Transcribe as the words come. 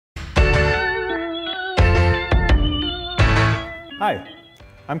Hi,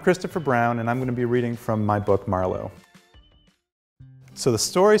 I'm Christopher Brown, and I'm going to be reading from my book, Marlowe. So the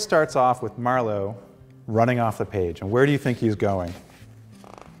story starts off with Marlowe running off the page. And where do you think he's going?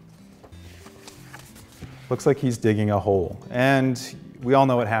 Looks like he's digging a hole. And we all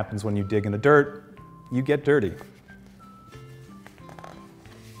know what happens when you dig in the dirt. You get dirty.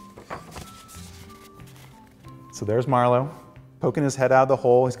 So there's Marlowe, poking his head out of the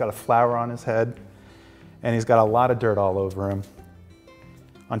hole. He's got a flower on his head, and he's got a lot of dirt all over him.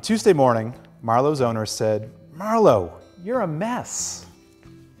 On Tuesday morning, Marlowe's owner said, "Marlowe, you're a mess."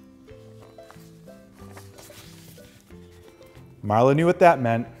 Marlowe knew what that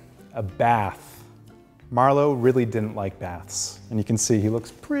meant, a bath. Marlowe really didn't like baths, and you can see he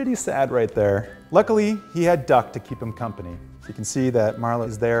looks pretty sad right there. Luckily, he had Duck to keep him company. So you can see that Marlowe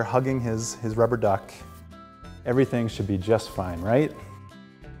is there hugging his rubber duck. Everything should be just fine, right?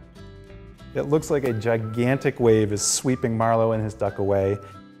 It looks like a gigantic wave is sweeping Marlowe and his duck away.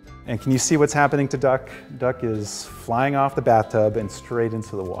 And can you see what's happening to Duck? Duck is flying off the bathtub and straight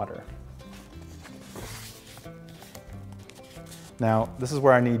into the water. Now, this is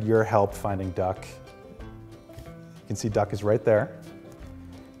where I need your help finding Duck. You can see Duck is right there.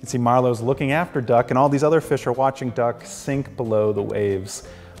 You can see Marlowe's looking after Duck, and all these other fish are watching Duck sink below the waves.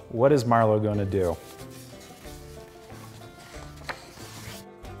 What is Marlowe going to do?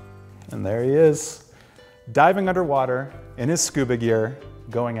 And there he is, diving underwater in his scuba gear,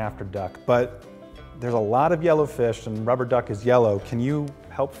 going after Duck. But there's a lot of yellow fish, and rubber duck is yellow. Can you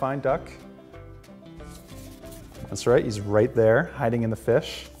help find Duck? That's right, he's right there, hiding in the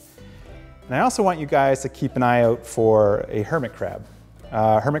fish. And I also want you guys to keep an eye out for a hermit crab.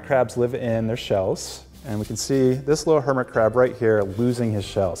 Hermit crabs live in their shells, and we can see this little hermit crab right here losing his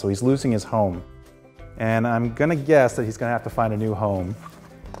shell. So he's losing his home. And I'm gonna guess that he's gonna have to find a new home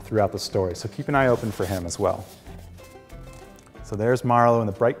throughout the story. So keep an eye open for him as well. So there's Marlowe in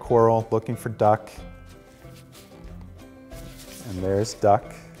the bright coral looking for Duck. And there's Duck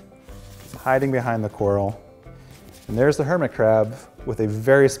hiding behind the coral. And there's the hermit crab with a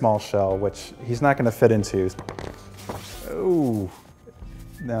very small shell, which he's not going to fit into. Oh,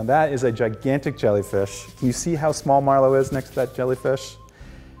 now that is a gigantic jellyfish. Can you see how small Marlowe is next to that jellyfish?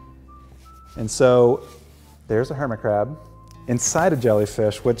 And so there's a hermit crab inside a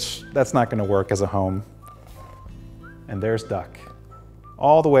jellyfish, which that's not going to work as a home. And there's Duck,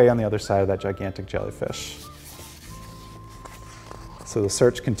 all the way on the other side of that gigantic jellyfish. So the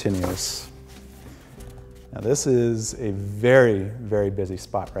search continues. Now this is a very, very busy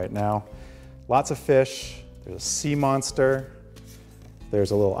spot right now. Lots of fish. There's a sea monster.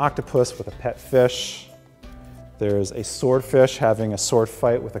 There's a little octopus with a pet fish. There's a swordfish having a sword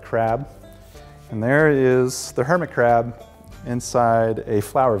fight with a crab. And there is the hermit crab inside a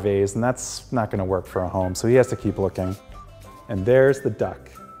flower vase, and that's not going to work for a home, so he has to keep looking. And there's the Duck.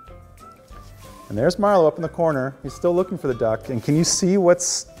 And there's Marlowe up in the corner. He's still looking for the Duck, and can you see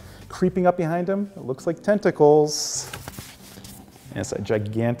what's creeping up behind him? It looks like tentacles. And it's a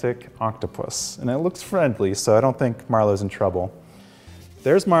gigantic octopus, and it looks friendly, so I don't think Marlowe's in trouble.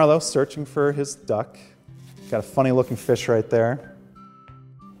 There's Marlowe searching for his Duck. Got a funny looking fish right there.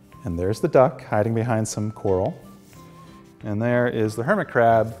 And there's the Duck hiding behind some coral. And there is the hermit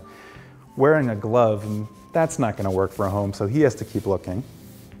crab wearing a glove, and that's not going to work for a home, so he has to keep looking.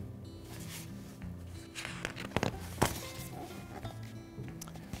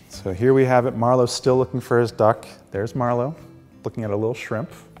 So here we have it. Marlowe's still looking for his Duck. There's Marlowe looking at a little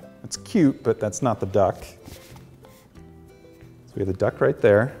shrimp. It's cute, but that's not the Duck. So we have the Duck right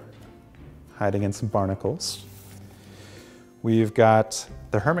there, hiding in some barnacles. We've got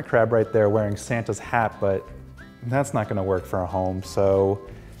the hermit crab right there wearing Santa's hat, but that's not going to work for a home, so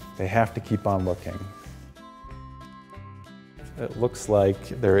they have to keep on looking. It looks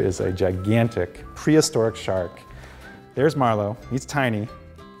like there is a gigantic prehistoric shark. There's Marlowe. He's tiny.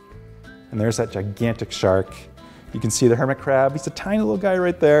 And there's that gigantic shark. You can see the hermit crab. He's a tiny little guy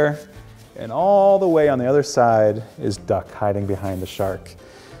right there. And all the way on the other side is Duck hiding behind the shark.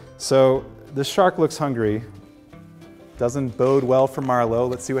 So the shark looks hungry. Doesn't bode well for Marlowe.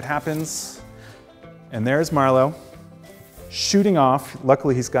 Let's see what happens. And there's Marlowe shooting off.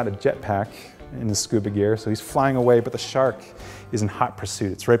 Luckily, he's got a jetpack in his scuba gear, so he's flying away, but the shark is in hot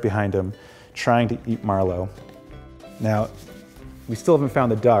pursuit. It's right behind him, trying to eat Marlowe. Now, we still haven't found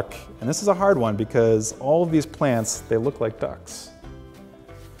the Duck, and this is a hard one because all of these plants, they look like ducks.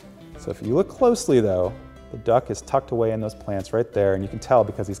 So if you look closely though, the Duck is tucked away in those plants right there, and you can tell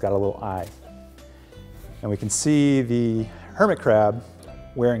because he's got a little eye. And we can see the hermit crab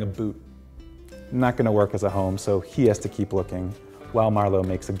wearing a boot. Not going to work as a home, so he has to keep looking while Marlowe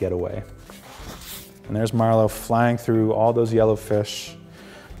makes a getaway. And there's Marlo flying through all those yellow fish.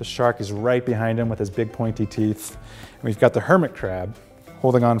 The shark is right behind him with his big pointy teeth. And we've got the hermit crab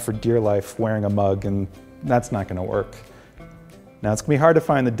holding on for dear life, wearing a mug, and that's not gonna work. Now it's gonna be hard to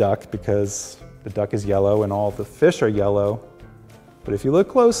find the duck because the duck is yellow and all the fish are yellow. But if you look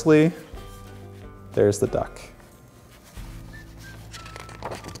closely, there's the duck.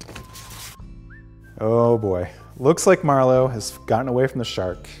 Oh boy. Looks like Marlo has gotten away from the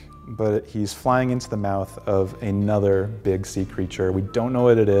shark, but he's flying into the mouth of another big sea creature. We don't know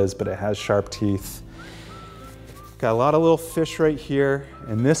what it is, but it has sharp teeth. Got a lot of little fish right here,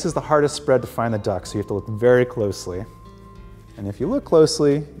 and this is the hardest spread to find the duck, so you have to look very closely. And if you look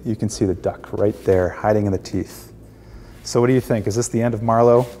closely, you can see the duck right there, hiding in the teeth. So what do you think? Is this the end of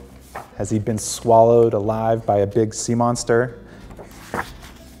Marlo? Has he been swallowed alive by a big sea monster?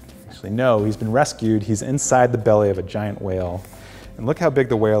 Actually, no, he's been rescued. He's inside the belly of a giant whale. And look how big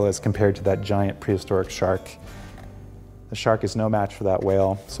the whale is compared to that giant prehistoric shark. The shark is no match for that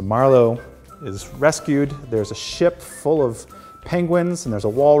whale. So Marlo is rescued. There's a ship full of penguins and there's a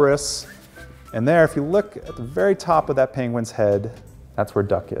walrus. And there, if you look at the very top of that penguin's head, that's where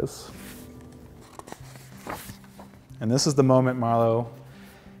Duck is. And this is the moment Marlo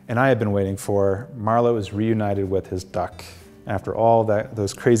and I have been waiting for. Marlo is reunited with his duck after all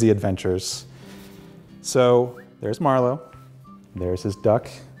those crazy adventures. So there's Marlo, there's his duck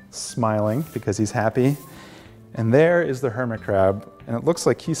smiling because he's happy. And there is the hermit crab, and it looks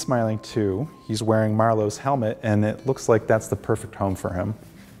like he's smiling too. He's wearing Marlo's helmet, and it looks like that's the perfect home for him.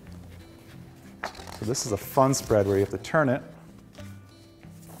 So this is a fun spread where you have to turn it.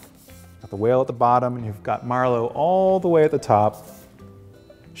 Got the whale at the bottom, and you've got Marlo all the way at the top,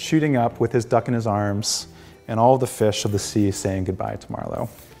 shooting up with his duck in his arms, and all the fish of the sea saying goodbye to Marlo.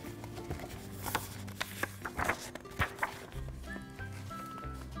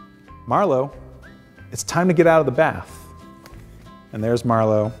 Marlo, it's time to get out of the bath. And there's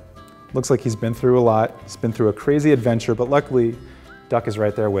Marlo. Looks like he's been through a lot. He's been through a crazy adventure, but luckily, Duck is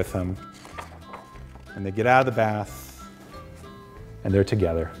right there with him. And they get out of the bath, and they're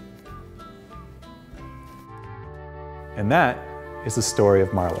together. And that is the story of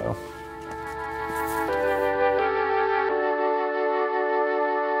Marlo.